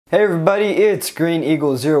Hey everybody, it's Green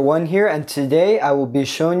Eagle 01 here, and today I will be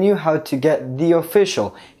showing you how to get the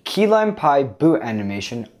official Key Lime Pie boot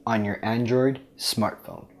animation on your Android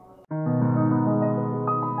smartphone.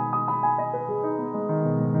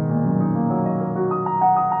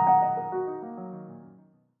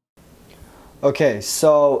 Okay,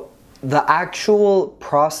 so the actual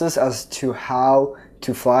process as to how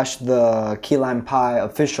to flash the Key Lime Pie,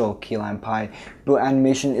 official Key Lime Pie boot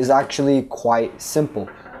animation is actually quite simple.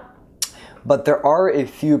 But there are a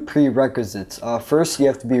few prerequisites. First, you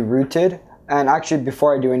have to be rooted. And actually,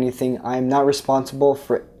 before I do anything, I'm not responsible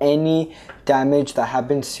for any damage that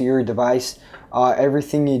happens to your device.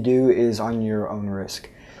 Everything you do is on your own risk.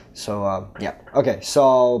 So, yeah. Okay,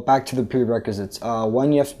 so back to the prerequisites.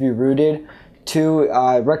 One, you have to be rooted. Two,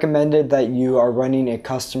 recommended that you are running a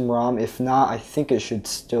custom ROM. If not, I think it should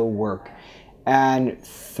still work. And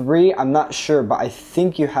three, I'm not sure, but I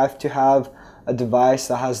think you have to have a device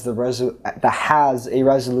that has a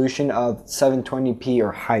resolution of 720p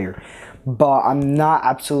or higher, but I'm not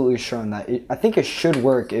absolutely sure on that. I think it should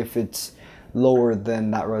work if it's lower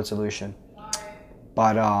than that resolution.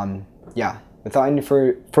 But yeah, without any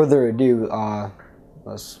further ado,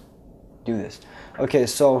 let's do this. Okay,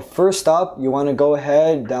 so first up, you want to go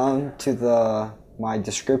ahead down to my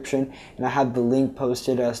description, and I have the link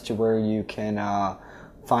posted as to where you can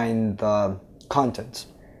find the contents.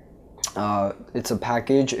 It's a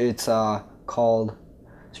package. It's called,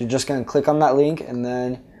 so you're just gonna click on that link and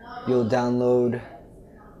then you'll download,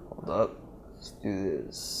 hold up, let's do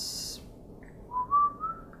this.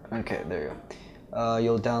 Okay, there you go.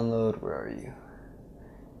 You'll download, where are you?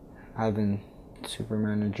 I have in Super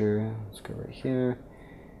Manager. Let's go right here,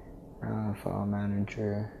 File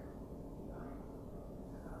Manager.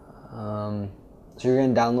 So you're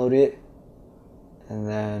gonna download it, and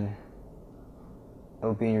then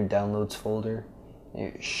it'll be in your downloads folder.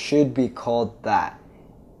 It should be called that,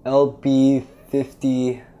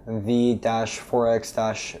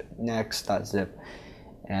 lb50v-4x-next.zip.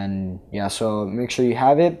 And yeah, so make sure you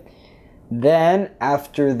have it. Then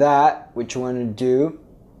after that, what you want to do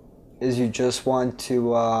is you just want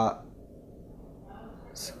to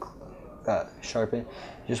sharpen.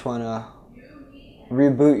 You just want to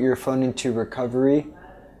reboot your phone into recovery.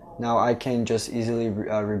 Now I can just easily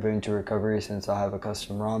reboot into recovery since I have a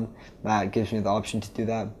custom ROM that gives me the option to do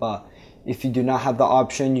that. But if you do not have the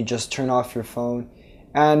option, you just turn off your phone.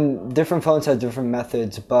 And different phones have different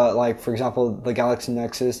methods, but like for example the Galaxy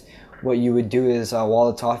Nexus, what you would do is while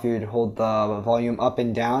it's off, you would hold the volume up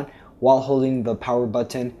and down while holding the power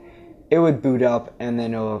button. It would boot up, and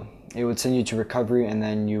then it would send you to recovery, and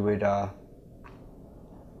then you would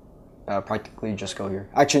practically just go here.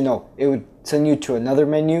 Actually no, it would send you to another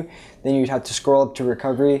menu, then you'd have to scroll up to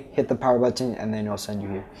recovery, hit the power button, and then it'll send you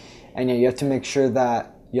here. And yeah, you have to make sure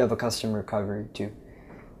that you have a custom recovery too.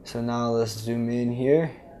 So now let's zoom in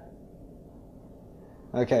here.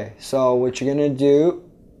 Okay, so what you're gonna do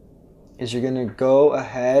is you're gonna go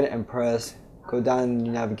ahead and go down and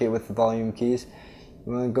you navigate with the volume keys.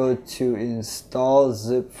 You wanna go to install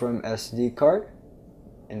zip from SD card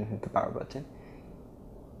and hit the power button.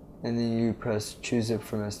 And then you press choose zip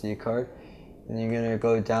from SD card, and you're gonna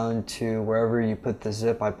go down to wherever you put the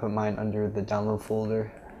zip. I put mine under the download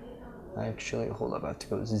folder. Actually, hold up, I have to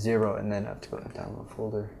go to 0 and then I have to go to download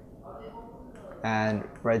folder. And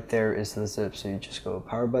right there is the zip. So you just go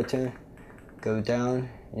power button, go down,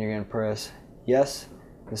 and you're gonna press yes,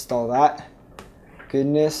 install that.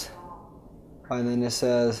 Goodness, and then it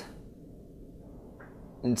says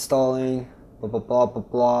installing blah blah blah blah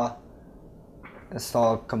blah.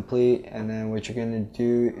 Install complete, and then what you're gonna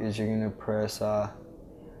do is you're gonna press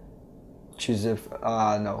choose if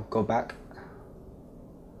no, go back,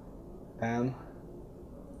 bam,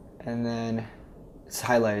 and then it's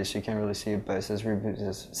highlighted so you can't really see it, but it says reboot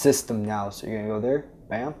this system now, so you're gonna go there,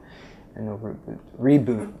 bam, and it'll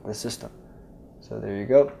reboot the system. So there you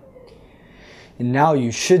go, and now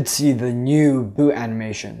you should see the new boot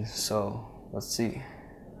animation. So let's see.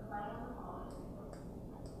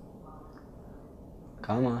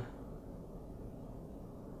 Come on.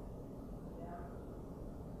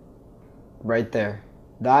 Right there.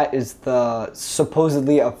 That is the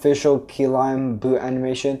supposedly official Key Lime boot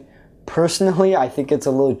animation. Personally, I think it's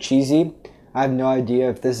a little cheesy. I have no idea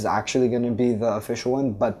if this is actually going to be the official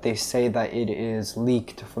one, but they say that it is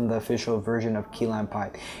leaked from the official version of Key Lime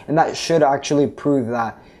Pie. And that should actually prove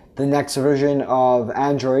that the next version of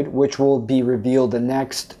Android, which will be revealed the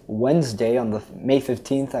next Wednesday on the May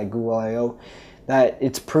 15th at Google I/O, that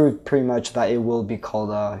it's proved pretty much that it will be called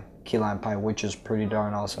Key Lime Pie, which is pretty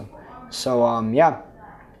darn awesome. So yeah,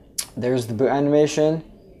 there's the boot animation,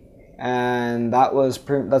 And that's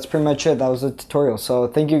pretty much it. That was the tutorial. So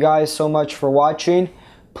thank you guys so much for watching.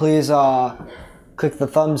 Please click the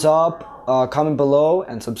thumbs up, comment below,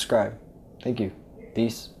 and subscribe. Thank you.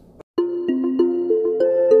 Peace.